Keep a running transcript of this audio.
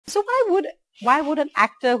So why would an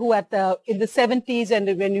actor who in the 70s and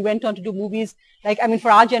when we went on to do movies, like, I mean,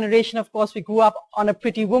 for our generation, of course, we grew up on a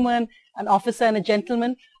pretty woman, an officer and a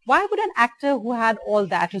gentleman. Why would an actor who had all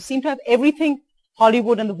that, who seemed to have everything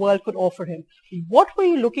Hollywood and the world could offer him, what were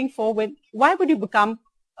you looking for why would you become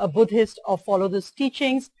a Buddhist or follow those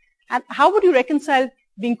teachings? And how would you reconcile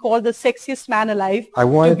being called the sexiest man alive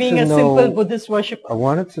to being a simple Buddhist worshipper? I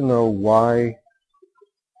wanted to know why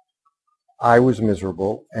I was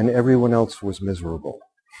miserable and everyone else was miserable.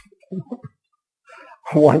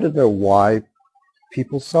 I wanted to know why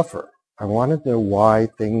people suffer. I wanted to know why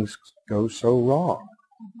things go so wrong.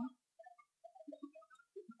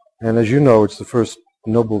 And as you know, it's the first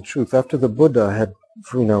noble truth. After the Buddha had,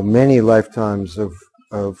 many lifetimes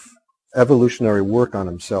of evolutionary work on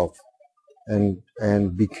himself and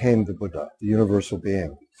became the Buddha, the universal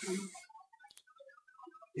being,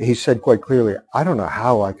 he said quite clearly, I don't know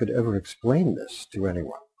how I could ever explain this to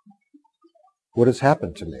anyone. What has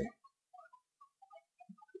happened to me?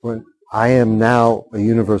 When I am now a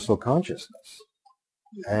universal consciousness.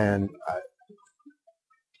 And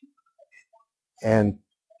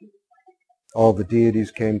all the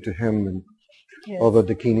deities came to him, and all the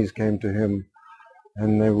dakinis came to him,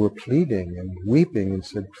 and they were pleading and weeping and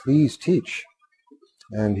said, please teach.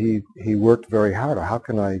 And he worked very hard. How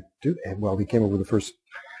can I do it? Well, he came up with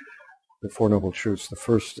the Four Noble Truths, the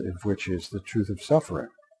first of which is the truth of suffering,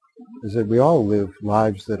 is that we all live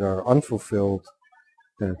lives that are unfulfilled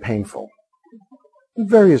and painful.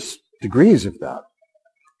 Various degrees of that.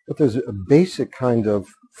 But there's a basic kind of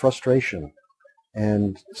frustration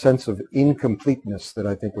and sense of incompleteness that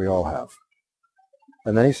I think we all have.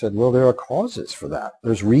 And then he said, well, there are causes for that.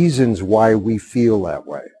 There's reasons why we feel that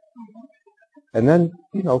way. And then,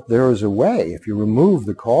 there is a way. If you remove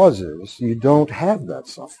the causes, you don't have that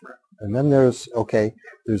suffering. And then there's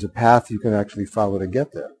a path you can actually follow to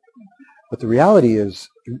get there. But the reality is,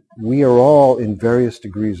 we are all in various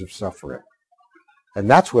degrees of suffering. And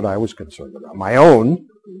that's what I was concerned about. My own,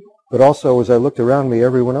 but also as I looked around me,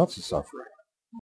 everyone else is suffering.